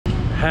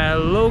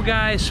Hello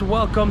guys,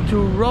 welcome to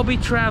Robbie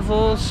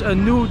Travels, a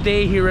new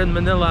day here in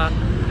Manila.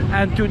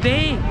 And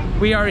today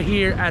we are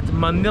here at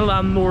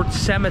Manila North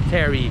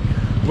Cemetery,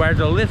 where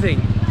the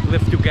living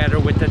live together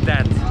with the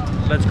dead.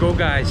 Let's go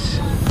guys.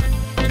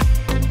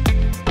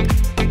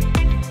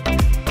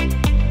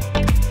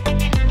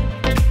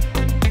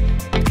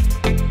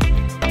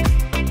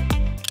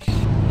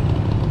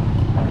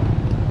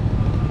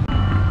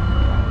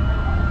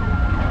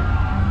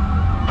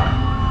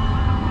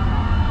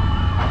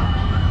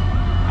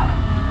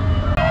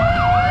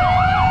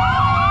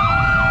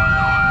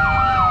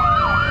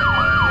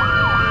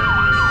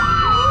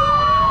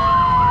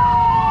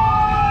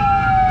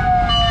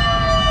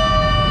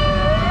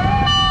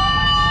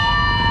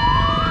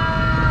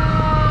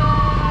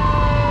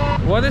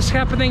 What is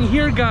happening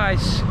here,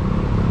 guys?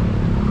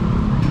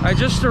 I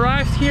just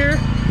arrived here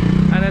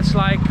and it's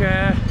like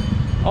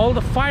all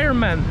the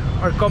firemen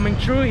are coming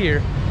through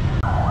here.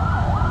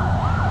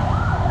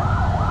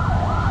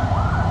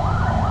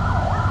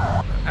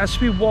 As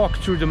we walk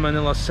through the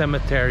Manila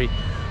Cemetery,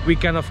 we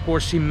can of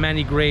course see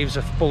many graves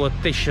of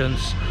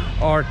politicians,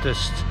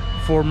 artists,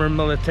 former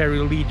military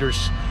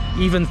leaders,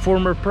 even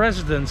former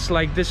presidents,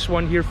 like this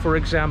one here for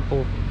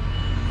example.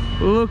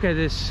 Look at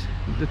this,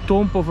 the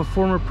tomb of a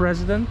former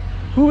president.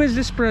 Who is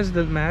this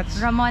president, Matt?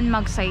 Ramon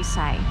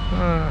Magsaysay.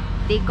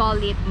 They call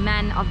it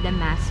man of the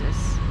masses.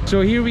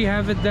 So here we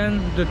have it then,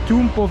 the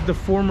tomb of the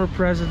former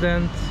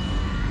president.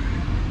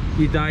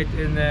 He died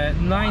in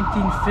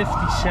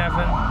 1957.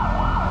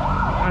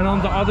 And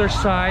on the other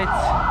side,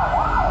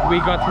 we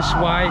got his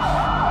wife.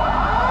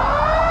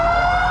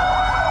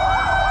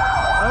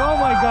 Oh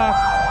my God.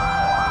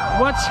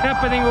 What's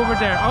happening over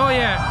there? Oh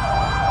yeah.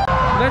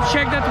 Let's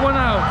check that one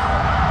out.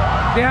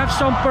 They have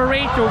some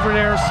parade over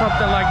there or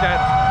something like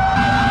that.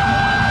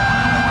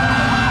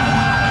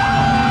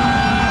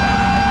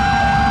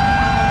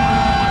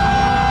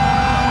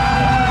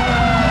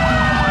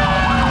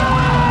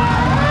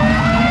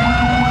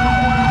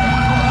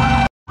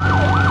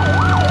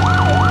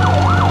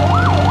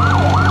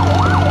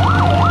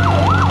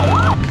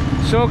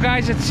 So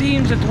guys, it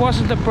seems it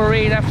wasn't a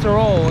parade after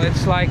all.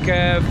 It's like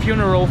a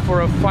funeral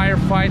for a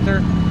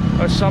firefighter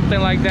or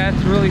something like that.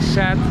 Really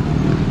sad.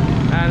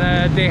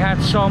 And they had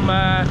some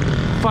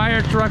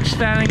fire trucks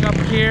standing up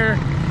here.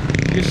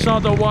 You saw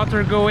the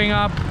water going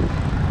up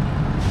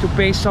to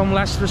pay some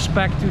less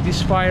respect to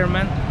these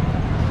firemen.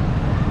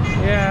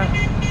 Yeah,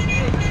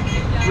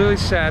 really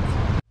sad.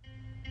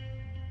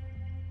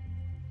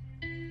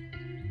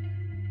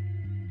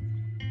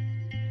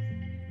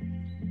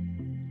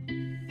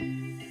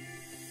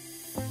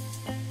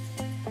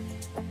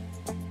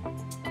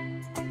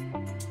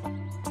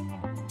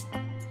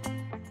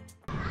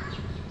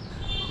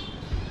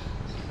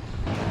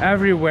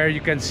 Everywhere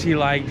you can see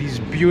like these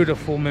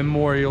beautiful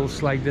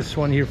memorials, like this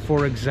one here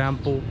for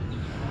example.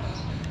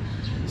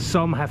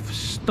 Some have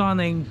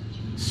stunning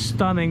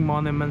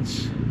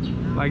monuments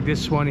like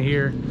this one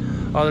here.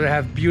 Others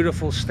have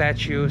beautiful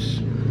statues.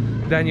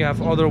 Then you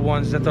have other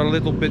ones that are a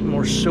little bit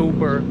more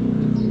sober,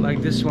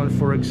 like this one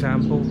for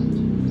example.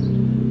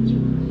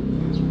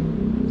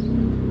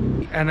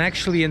 And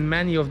actually in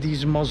many of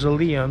these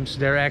mausoleums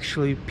there are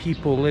actually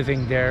people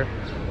living there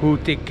who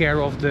take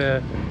care of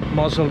the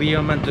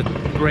mausoleum and the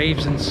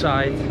graves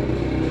inside.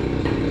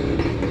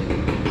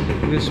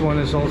 This one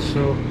is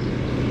also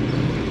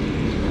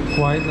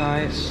quite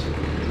nice.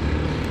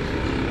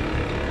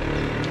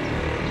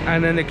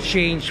 And in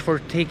exchange for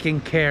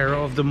taking care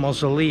of the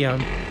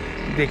mausoleum,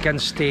 they can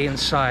stay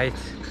inside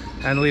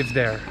and live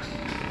there.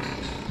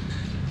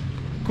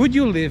 Could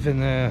you live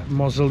in a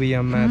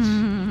mausoleum, Matt?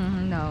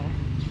 No.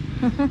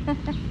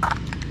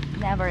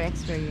 Never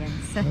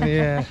experienced.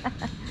 Yeah.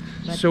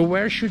 So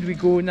where should we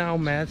go now,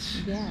 Matt?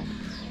 Yeah.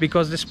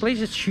 Because this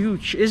place is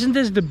huge. Isn't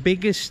this the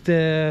biggest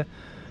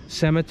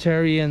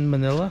cemetery in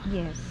Manila?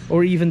 Yes.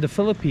 Or even the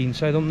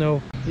Philippines, I don't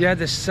know. Yeah,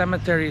 this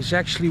cemetery is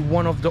actually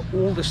one of the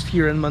oldest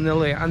here in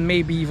Manila and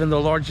maybe even the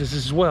largest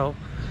as well.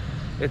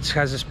 It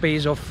has a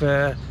space of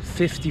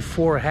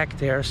 54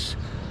 hectares.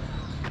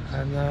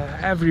 And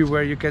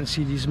everywhere you can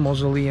see these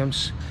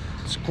mausoleums.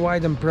 It's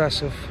quite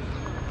impressive.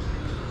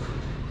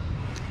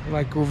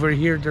 Like over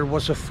here there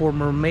was a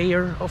former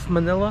mayor of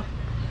Manila.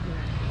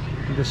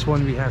 This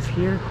one we have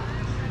here.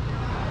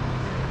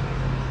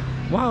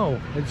 Wow,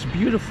 it's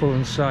beautiful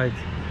inside.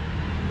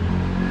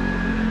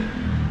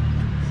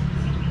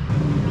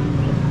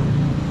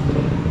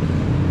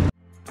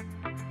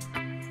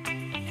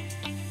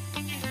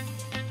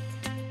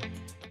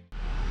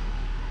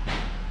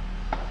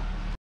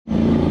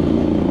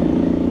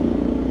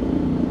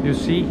 You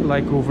see,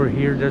 like over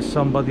here there's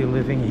somebody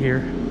living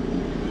here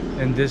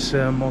in this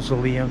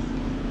mausoleum.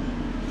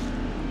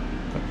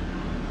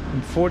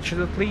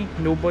 Unfortunately,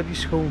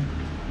 nobody's home.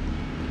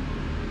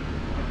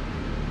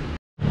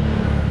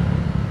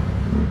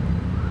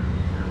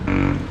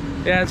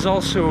 Yeah, it's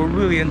also a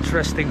really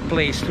interesting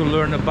place to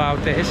learn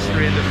about the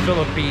history of the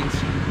Philippines,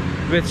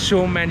 with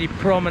so many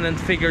prominent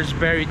figures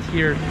buried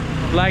here.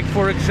 Like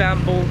for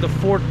example, the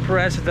fourth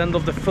president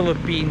of the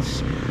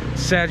Philippines,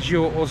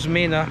 Sergio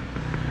Osmeña,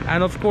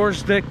 And of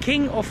course, the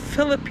king of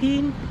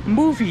Philippine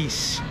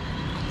movies,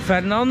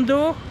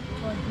 Fernando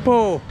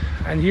Poe.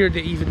 And here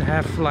they even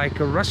have like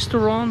a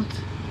restaurant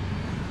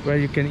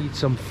where you can eat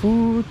some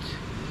food.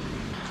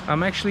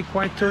 I'm actually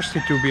quite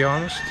thirsty, to be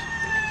honest.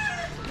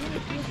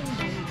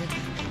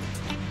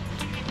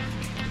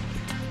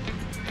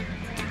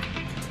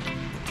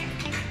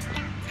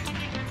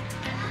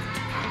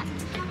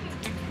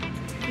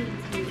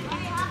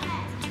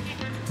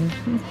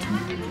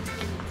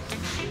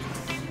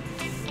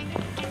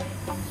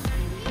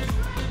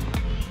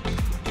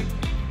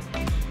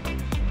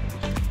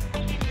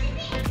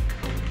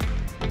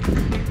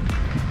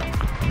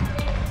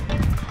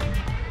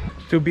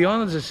 To be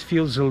honest, it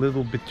feels a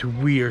little bit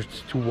weird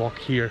to walk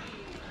here.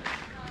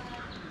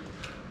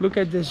 Look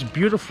at this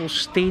beautiful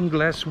stained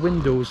glass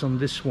windows on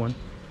this one.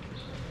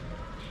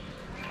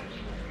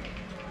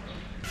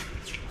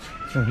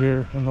 And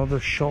here another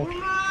shop.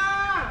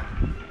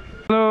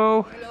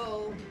 Hello.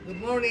 Hello. Good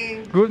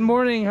morning. Good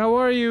morning. How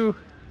are you?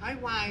 I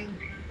wine.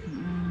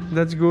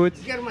 That's good.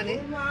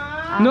 Germany.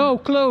 No,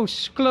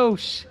 close.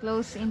 Close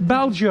in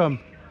Belgium.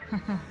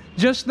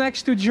 Just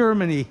next to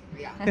Germany.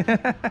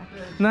 Yeah.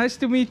 Nice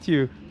to meet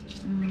you.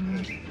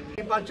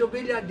 Pancho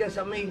Villa dyan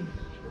sa main.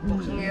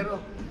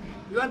 Boxingero.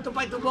 You want to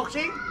fight to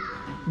boxing?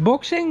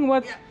 Boxing?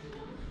 What? Yeah.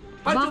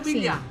 Pancho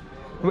Boxing. Villa.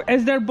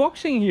 Is there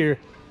boxing here?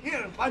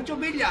 Here, Pancho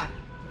Villa.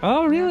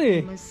 Oh,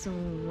 really? So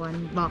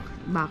one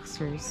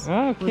boxers.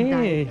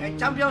 Okay.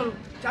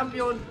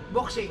 Champion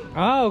boxing.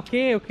 Ah,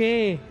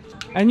 okay.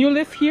 And you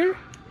live here?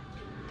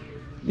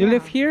 You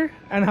live here?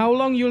 And how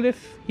long you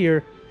live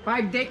here?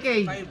 5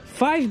 decades.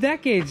 5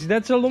 decades.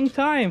 That's a long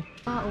time.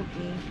 Ah,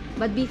 okay.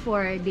 But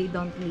before, they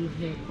don't live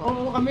here po.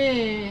 Oo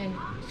kami,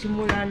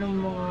 simula nung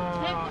mga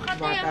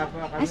bata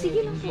pa kami.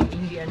 Sige lang po.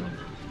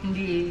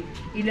 Hindi,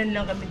 ilan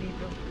lang kami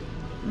dito.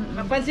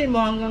 Napansin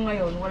mo hanggang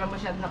ngayon, wala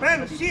masyadong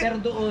nakapatid. Pero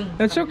doon.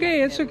 It's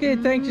okay.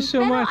 Thank you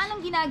so Pero much.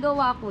 anong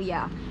ginagawa,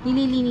 kuya?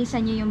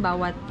 Nililinisan nyo yung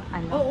bawat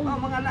ano? Oo,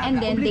 mga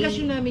And then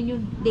obligasyon namin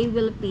yun. they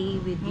will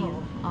pay with you.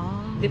 Oo.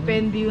 Oh.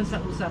 Depende yun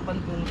sa usapan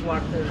kung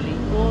quarterly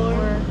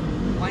or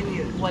 1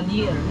 year. 1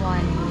 year.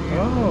 1 year.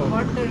 Oh.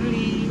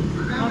 Quarterly,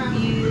 half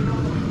year,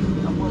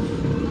 tapos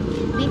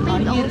They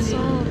paid yearly.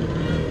 also.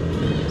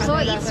 So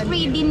it's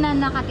free din na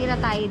nakatira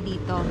tayo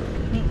dito.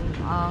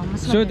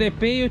 Mas So maganda. they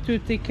pay you to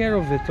take care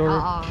of it, or?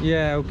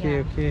 Yeah.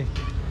 Okay.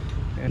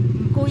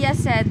 Kuya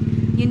said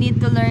you need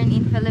to learn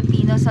in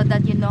Filipino so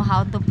that you know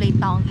how to play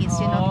tongis.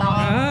 You know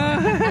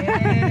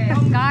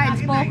tongis.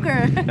 Cards,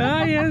 poker.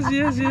 Yes.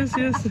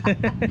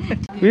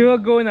 We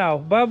will go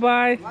now.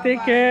 Bye.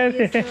 Take care.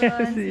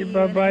 See you.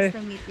 Bye. Nice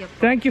to meet you.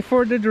 Thank you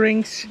for the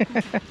drinks.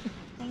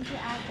 Thank you,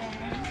 ate.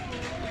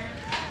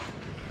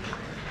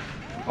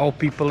 All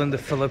people in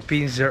the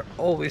Philippines, they're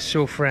always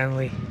so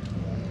friendly.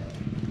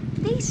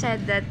 They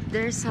said that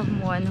there's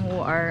someone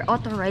who are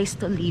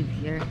authorized to live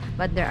here,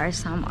 but there are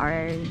some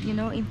are,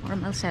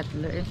 informal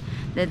settlers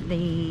that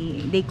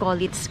they call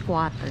it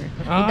squatter.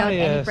 Without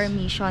any yes.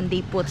 permission,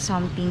 they put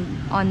something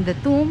on the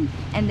tomb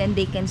and then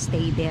they can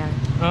stay there.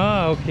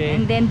 Ah, okay.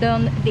 And then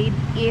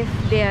if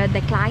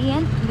the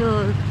client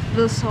will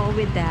saw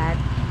with that,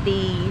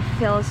 they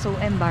feel so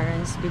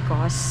embarrassed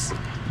because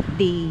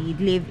they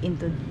live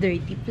into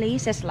dirty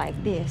places like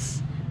this.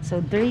 So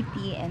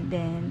dirty, and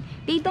then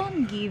they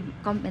don't give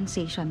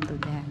compensation to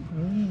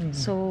them.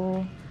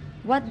 So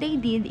what they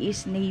did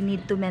is they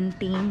need to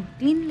maintain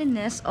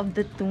cleanliness of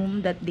the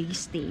tomb that they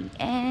stay,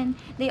 and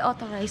they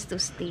authorized to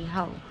stay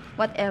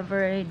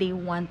whatever they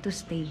want to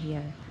stay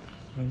here.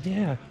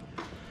 Yeah.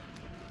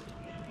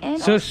 And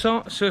So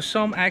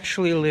some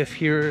actually live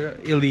here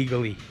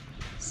illegally.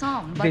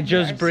 some, but They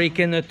just there are break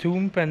in a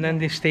tomb and then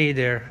they stay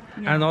there.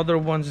 Yeah. And other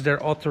ones,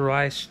 they're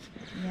authorized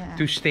Yeah.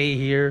 to stay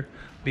here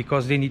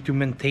because they need to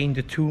maintain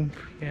the tomb.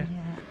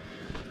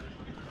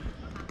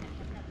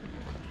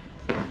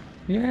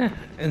 Yeah.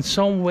 In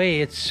some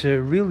way, it's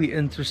really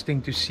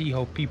interesting to see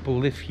how people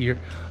live here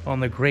on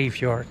the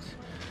graveyard.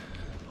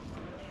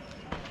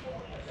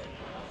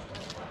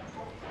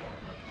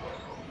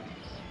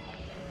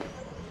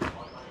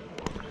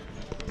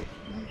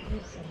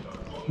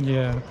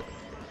 Yeah.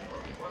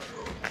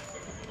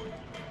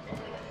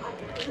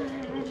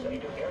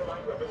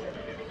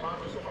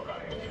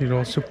 Here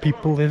also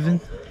people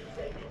living.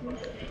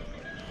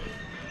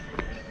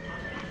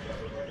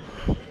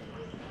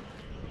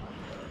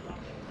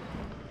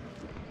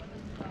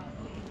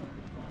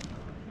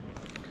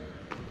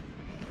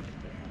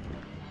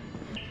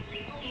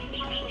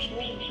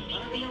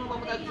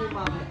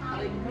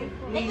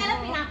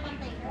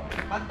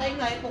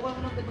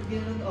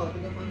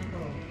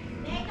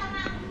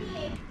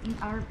 in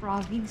our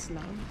province,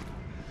 love,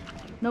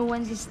 no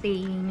one is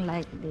staying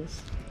like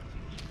this.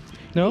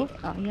 No?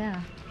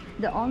 Yeah.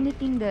 The only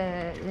thing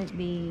that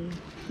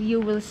you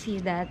will see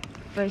that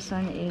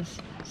person is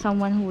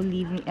someone who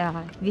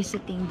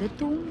visiting the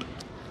tomb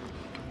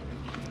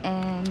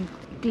and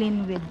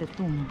clean with the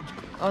tomb,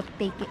 or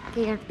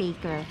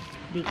caretaker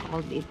they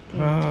called it.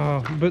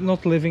 But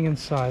not living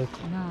inside.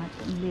 Not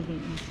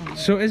living inside.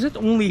 So is it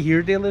only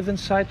here they live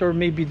inside, or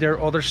maybe there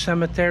are other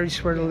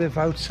cemeteries where they live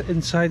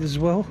inside as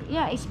well?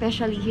 Yeah,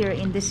 especially here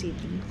in the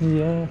city.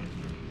 Yeah.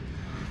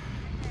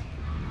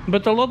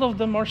 But a lot of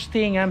them are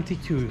staying empty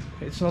too.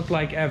 It's not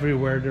like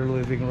everywhere they're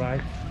living,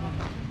 right?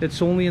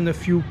 It's only in a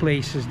few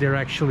places they're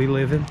actually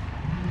living.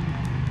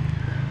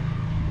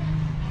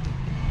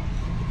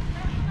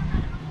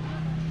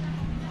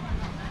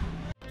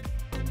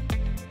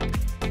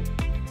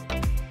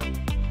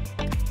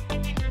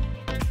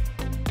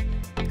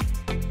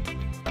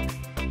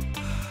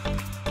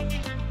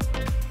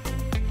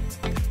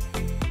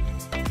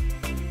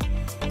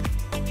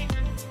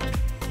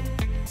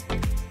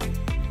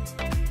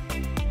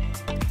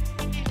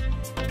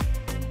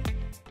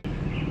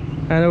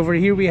 And over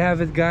here we have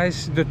it,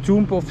 guys, the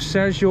tomb of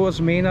Sergio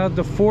Osmeña,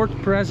 the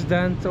 4th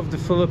president of the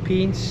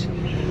Philippines.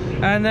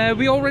 And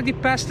we already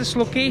passed this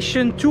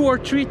location 2 or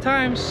 3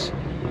 times,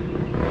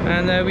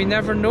 and we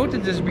never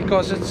noted this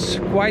because it's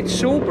quite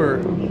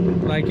sober,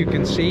 like you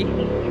can see.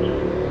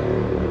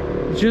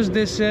 Just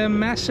this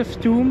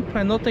massive tomb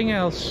and nothing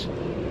else.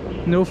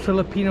 No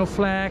Filipino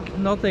flag,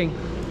 nothing.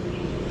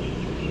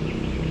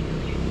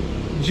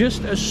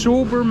 Just a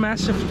sober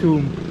massive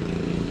tomb.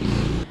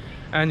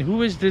 And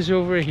who is this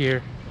over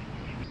here?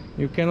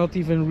 You cannot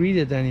even read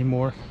it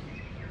anymore.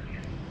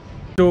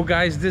 So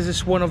guys, this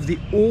is one of the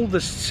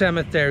oldest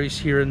cemeteries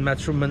here in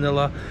Metro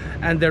Manila,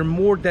 and there are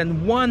more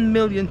than 1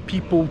 million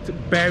people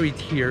buried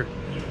here.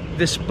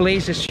 This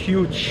place is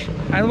huge.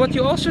 And what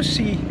you also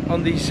see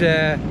on these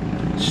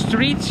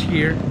streets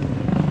here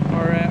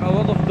are a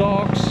lot of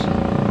dogs,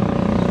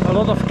 a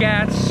lot of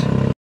cats.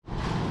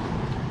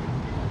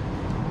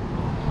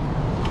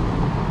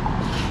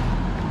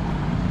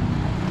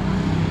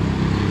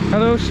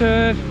 Hello,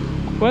 sir.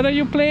 What are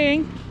you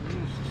playing?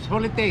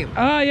 Solitaire.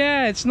 Ah,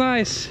 yeah, it's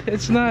nice.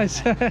 It's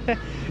nice.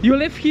 You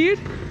live here?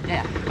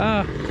 Yeah.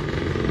 Ah,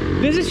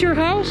 this is your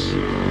house?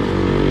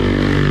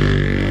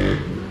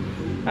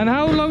 And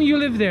how long you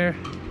live there?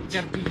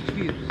 30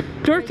 years.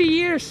 30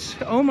 years.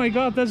 Oh my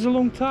God, that's a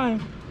long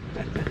time.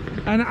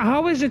 And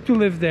how is it to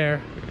live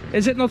there?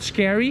 Is it not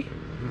scary?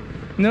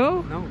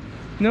 No? No.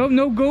 No,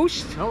 no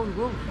ghost? No,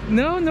 go.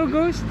 No, no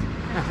ghost.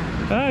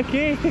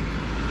 Okay.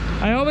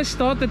 I always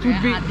thought that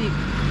would be. Addict.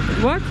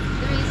 What?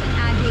 There is an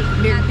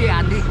addict. Milky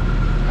addict.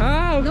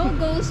 Ah, okay. No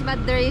ghost,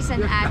 but there is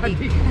an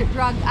addict.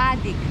 Drug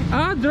addict.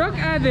 Ah, drug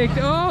addict.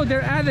 Oh,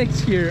 they're addicts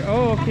here.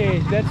 Oh, okay.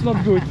 That's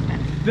not good.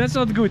 That's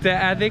not good,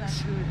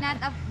 addicts.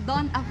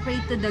 Don't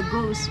afraid to the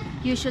ghost.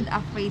 You should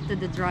afraid to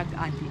the drug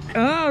addict.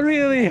 Ah,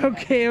 really?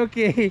 Okay,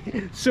 okay.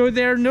 So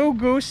there are no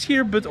ghosts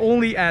here, but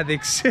only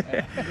addicts.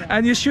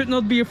 And you should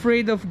not be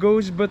afraid of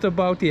ghosts, but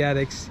about the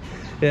addicts.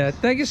 Yeah,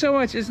 thank you so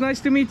much. It's nice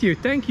to meet you.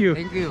 Thank you.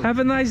 Thank you. Have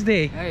a nice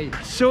day. Hey.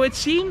 So it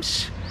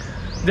seems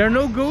there are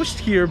no ghosts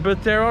here,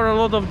 but there are a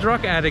lot of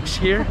drug addicts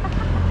here.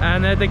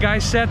 And the guy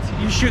said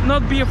you should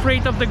not be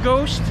afraid of the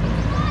ghost,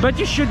 but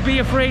you should be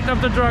afraid of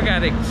the drug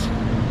addicts.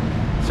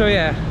 So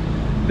yeah,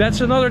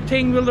 that's another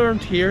thing we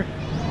learned here.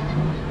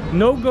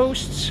 No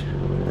ghosts,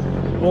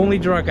 only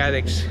drug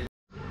addicts.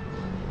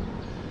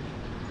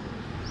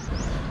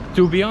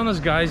 To be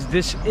honest, guys,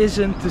 this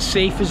isn't the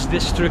safest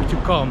district to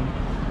come.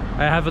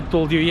 I haven't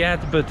told you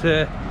yet, but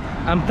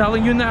I'm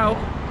telling you now.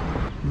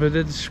 But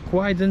it's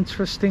quite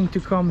interesting to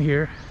come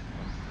here.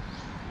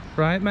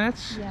 Right,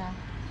 Mats? Yeah.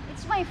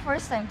 It's my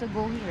first time to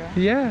go here.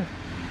 Yeah.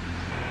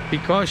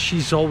 Because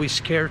she's always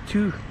scared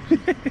too.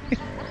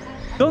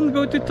 Don't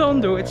go to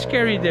Tondo, it's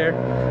scary there.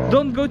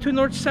 Don't go to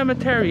North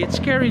Cemetery, it's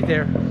scary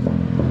there.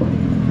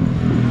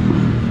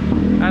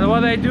 And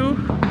what I do,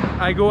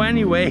 I go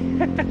anyway.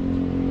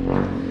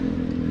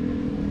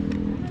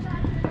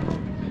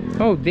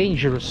 Oh,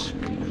 dangerous.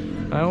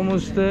 I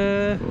almost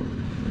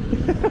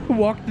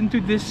walked into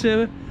this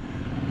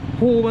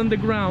hole in the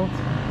ground.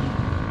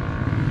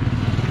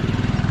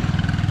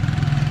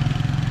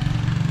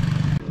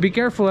 Be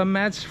careful,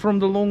 Mats, from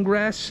the long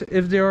grass.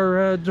 If there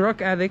are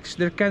drug addicts,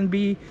 there can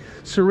be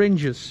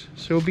syringes,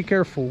 so be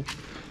careful.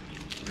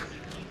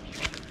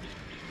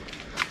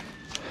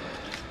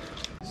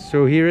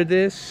 So here it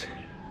is,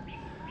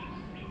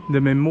 the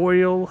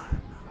memorial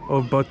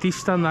of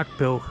Bautista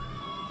Nakpil,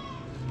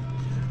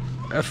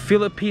 a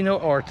Filipino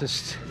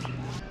artist.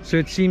 So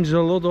it seems a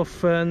lot of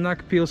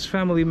Nakpil's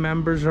family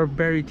members are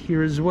buried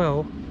here as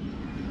well.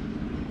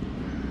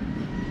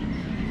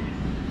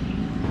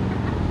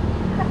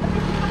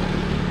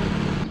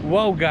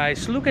 Wow,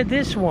 guys, look at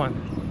this one.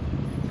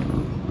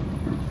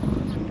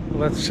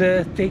 Let's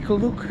take a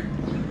look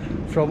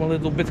from a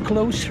little bit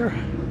closer.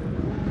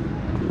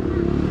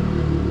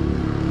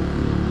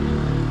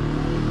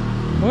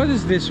 What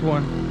is this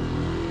one?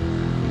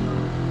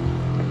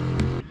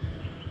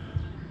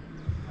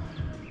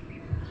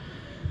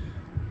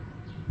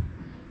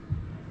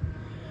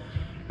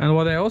 And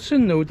what I also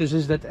notice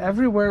is that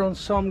everywhere on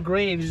some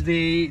graves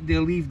they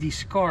leave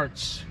these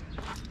cards.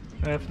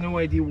 I have no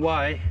idea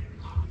why.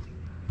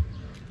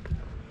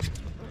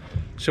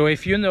 So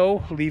if you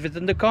know, leave it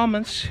in the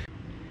comments.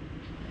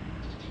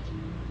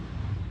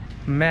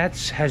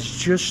 Mads has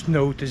just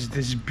noticed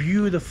this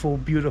beautiful,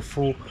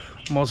 beautiful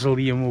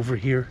mausoleum over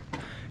here.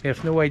 I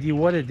have no idea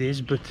what it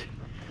is, but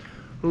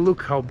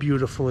look how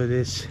beautiful it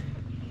is.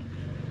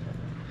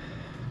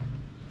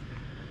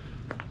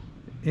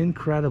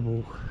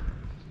 Incredible.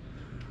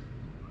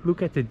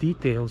 Look at the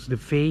details, the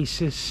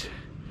vases.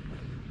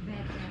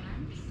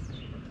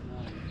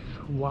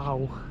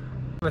 Wow.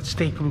 Let's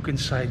take a look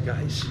inside,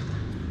 guys.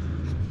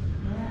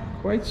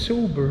 Quite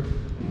sober.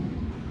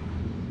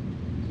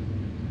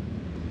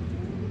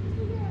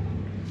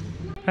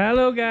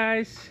 Hello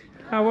guys,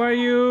 how are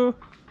you?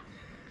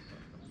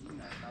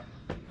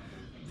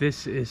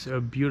 This is a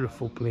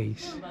beautiful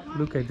place.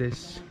 Look at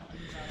this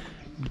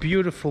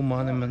beautiful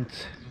monument.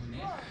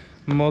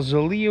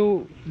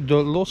 Mausoleo de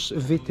los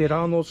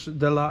Veteranos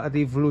de la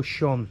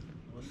Revolución.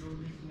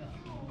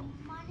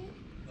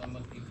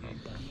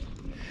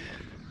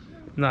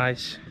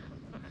 Nice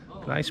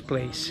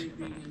place.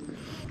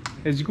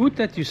 It's good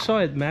that you saw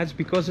it, Mads,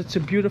 because it's a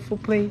beautiful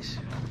place.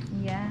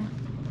 Yeah,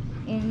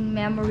 in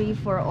memory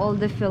for all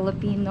the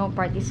Filipino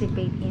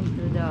participate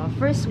into the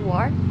first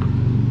war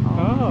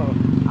of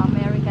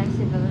American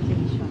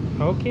civilization.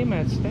 Okay,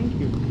 Mads, thank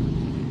you.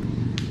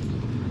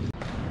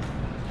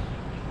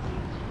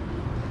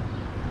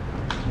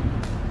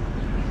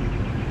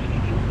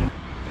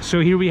 So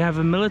here we have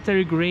a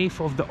military grave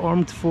of the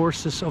armed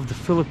forces of the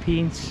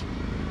Philippines,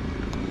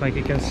 like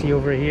you can see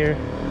over here.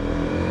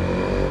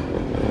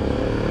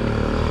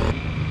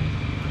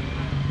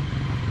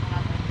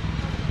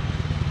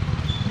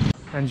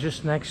 And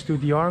just next to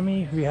the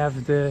army we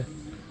have the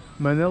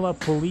Manila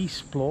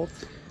police plot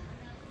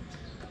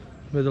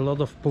with a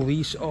lot of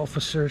police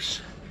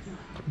officers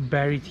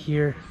buried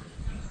here,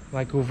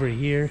 like over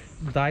here,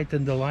 died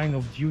in the line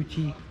of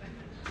duty.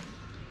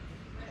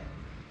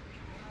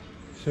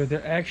 So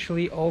they're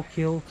actually all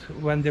killed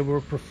when they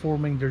were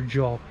performing their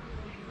job.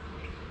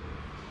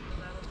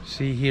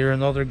 See here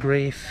another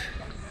grave.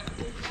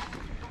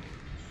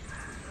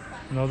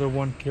 Another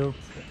one killed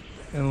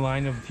in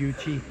line of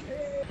duty.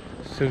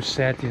 So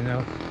sad, you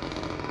know.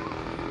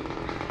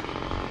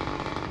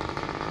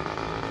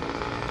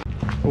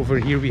 Over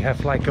here we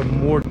have like a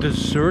more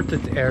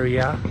deserted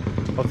area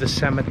of the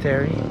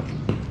cemetery.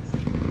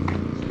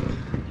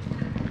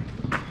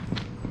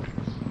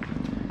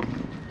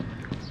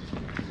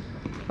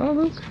 Oh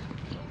look,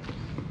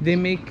 they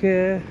make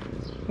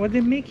what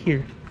they make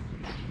here.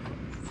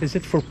 Is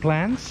it for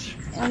plants?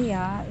 Oh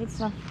yeah,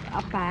 it's a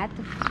path.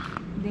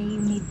 They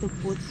need to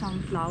put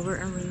some flower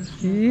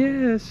arrangement.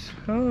 Yes.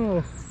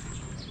 Oh,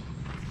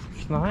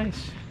 it's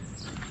nice.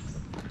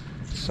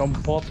 Some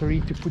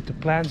pottery to put the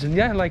plants in.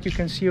 Yeah, like you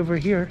can see over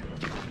here.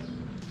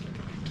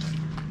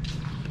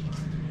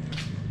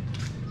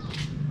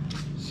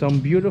 Some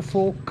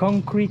beautiful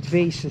concrete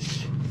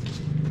vases,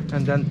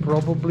 and then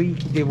probably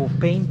they will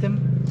paint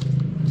them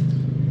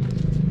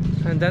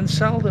and then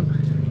sell them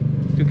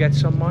to get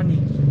some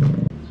money.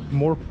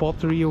 More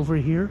pottery over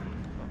here.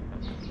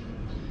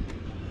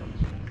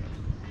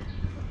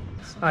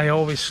 I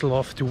always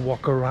love to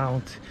walk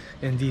around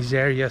in these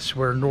areas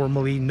where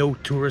normally no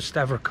tourist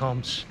ever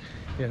comes,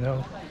 you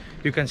know.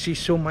 You can see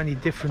so many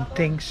different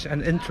things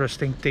and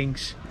interesting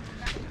things.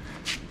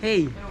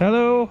 Hey!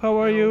 Hello, how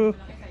are you?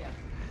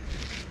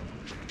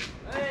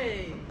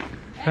 Hey!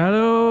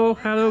 Hello,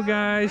 hello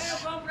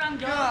guys.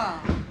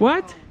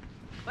 What?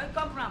 Where you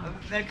come from?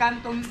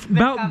 Welcome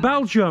to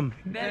Belgium.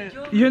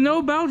 Belgium. You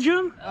know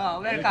Belgium?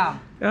 Oh, welcome.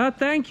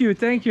 Thank you,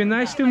 thank you.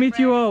 Nice to meet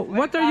you all.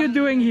 What are you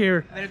doing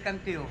here? Welcome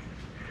to you.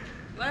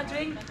 Want to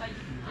drink?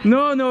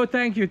 No,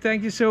 thank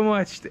you so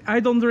much. I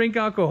don't drink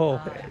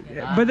alcohol,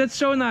 but it's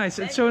so nice.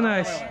 It's so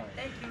nice.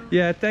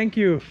 Yeah, thank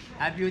you.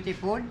 Have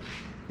beautiful?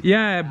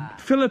 Yeah,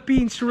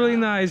 Philippines really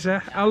nice.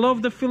 I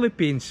love the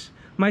Philippines.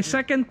 My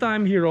second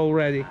time here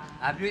already.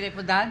 Have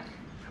beautiful dance?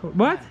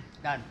 What?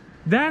 Dance.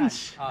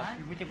 Dance? Oh,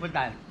 beautiful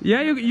dance.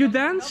 Yeah, you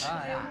dance?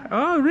 Oh, yeah.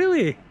 Oh,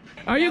 really?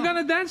 Are you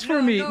gonna dance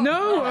for me?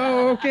 No?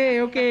 Oh, okay.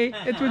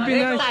 It would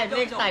be nice.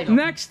 Next time.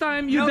 Next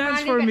time you No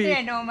dance money for me.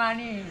 kasi, no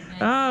money.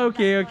 Ah,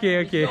 okay.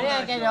 Okay,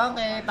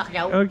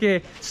 Pacquiao.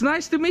 Okay, it's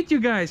nice to meet you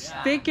guys.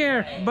 Take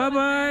care.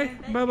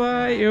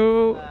 Bye-bye.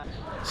 Yo.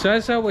 So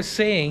as I was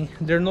saying,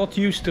 they're not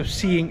used to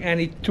seeing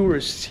any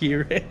tourists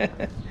here.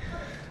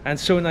 And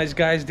so nice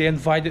guys, they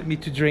invited me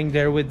to drink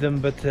there with them,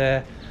 but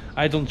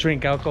I don't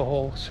drink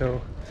alcohol,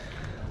 so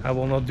I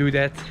will not do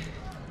that.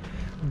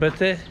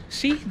 But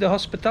see, the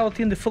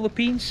hospitality in the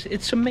Philippines,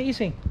 it's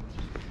amazing.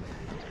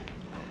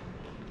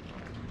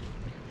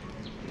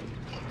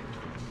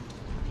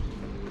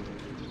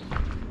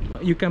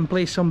 You can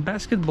play some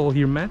basketball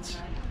here, Mats.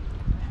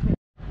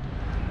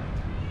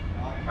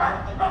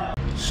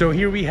 So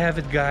here we have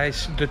it,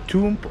 guys, the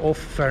tomb of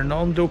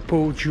Fernando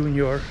Poe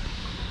Jr,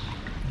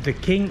 the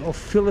king of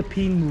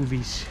Philippine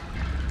movies.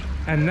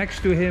 And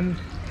next to him,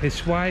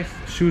 his wife,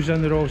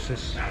 Susan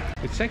Roses.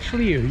 It's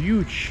actually a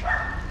huge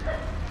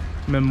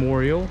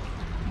memorial,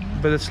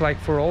 but it's like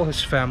for all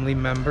his family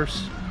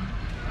members.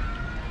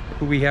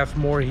 We have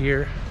more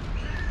here.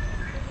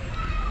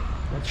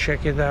 Let's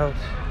check it out.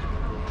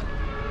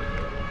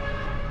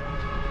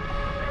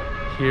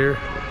 here.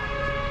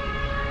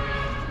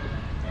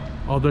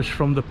 Others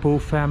from the Poe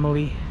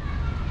family.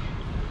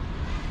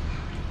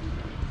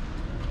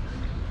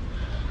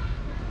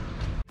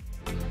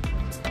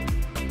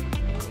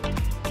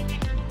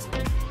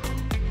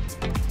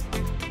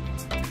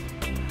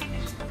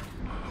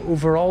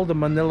 Overall, the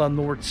Manila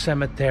North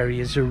Cemetery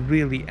is a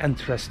really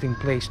interesting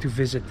place to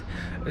visit,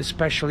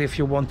 especially if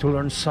you want to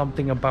learn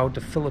something about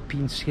the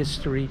Philippines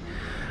history,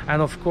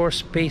 and of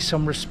course pay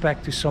some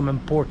respect to some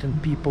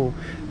important people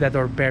that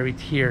are buried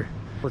here.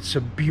 It's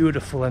a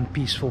beautiful and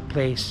peaceful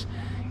place,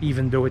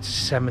 even though it's a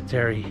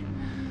cemetery.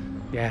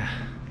 Yeah,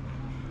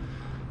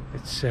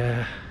 it's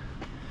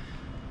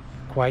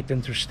quite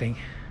interesting.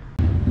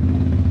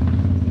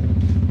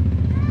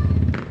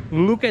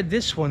 Look at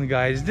this one,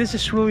 guys. This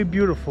is really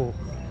beautiful.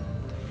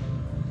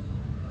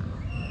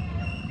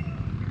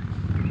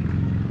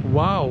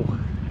 Wow.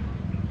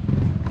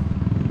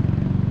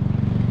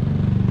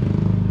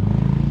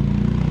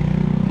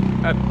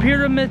 A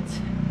pyramid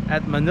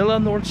at Manila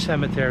North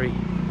Cemetery.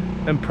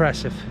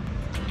 Impressive.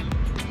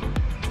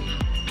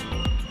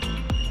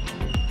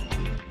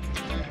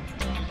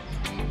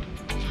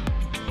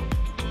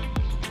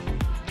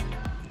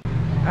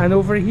 And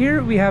over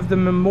here we have the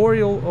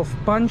memorial of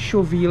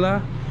Pancho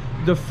Villa,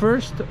 the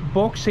first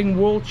boxing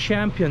world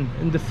champion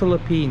in the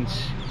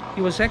Philippines.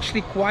 He was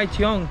actually quite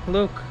young,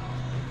 look.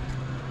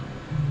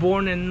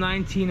 Born in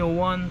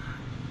 1901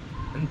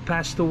 and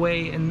passed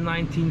away in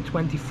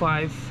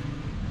 1925.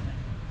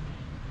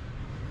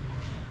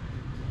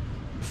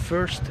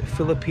 First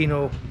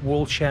Filipino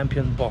world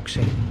champion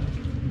boxing,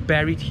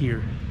 buried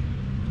here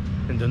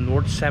in the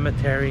North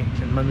Cemetery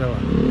in Manila.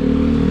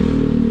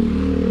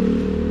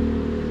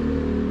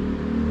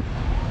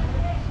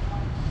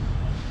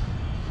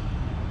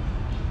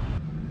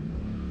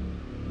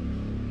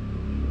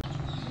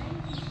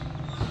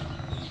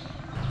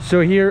 So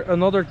here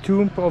another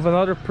tomb of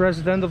another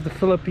president of the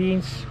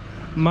Philippines,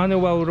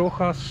 Manuel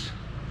Rojas,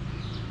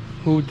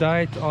 who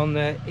died on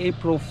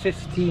April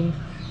 15,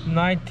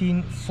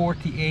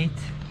 1948.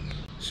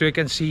 So you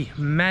can see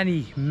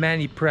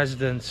many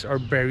presidents are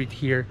buried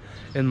here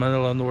in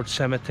Manila North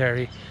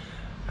Cemetery.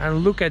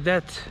 And look at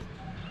that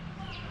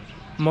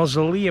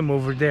mausoleum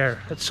over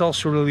there. It's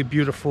also really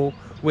beautiful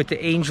with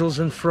the angels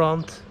in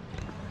front.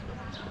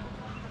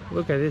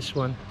 Look at this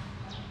one.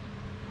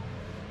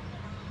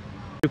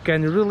 You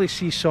can really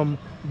see some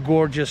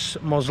gorgeous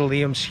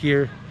mausoleums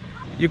here.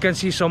 You can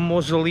see some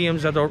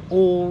mausoleums that are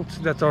old,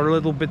 that are a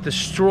little bit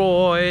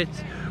destroyed,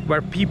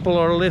 where people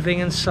are living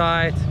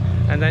inside.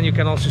 And then you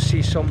can also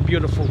see some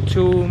beautiful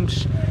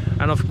tombs,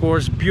 and of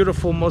course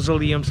beautiful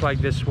mausoleums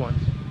like this one.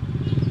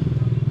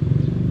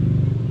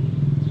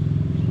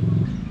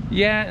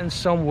 Yeah, in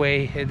some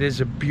way it is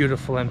a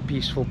beautiful and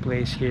peaceful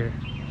place here.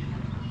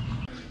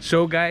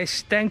 So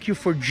guys, thank you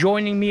for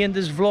joining me in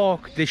this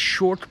vlog, this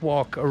short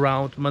walk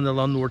around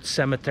Manila North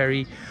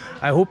Cemetery.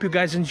 I hope you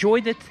guys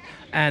enjoyed it,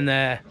 and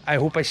I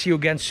hope I see you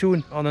again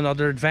soon on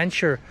another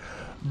adventure.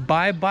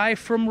 Bye bye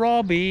from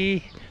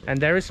Robbie, and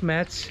there is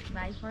Mads.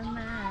 Bye for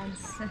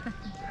Mads.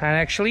 And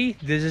actually,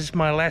 this is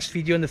my last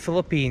video in the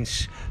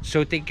Philippines.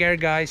 So take care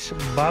guys,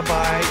 bye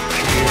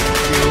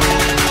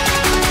bye.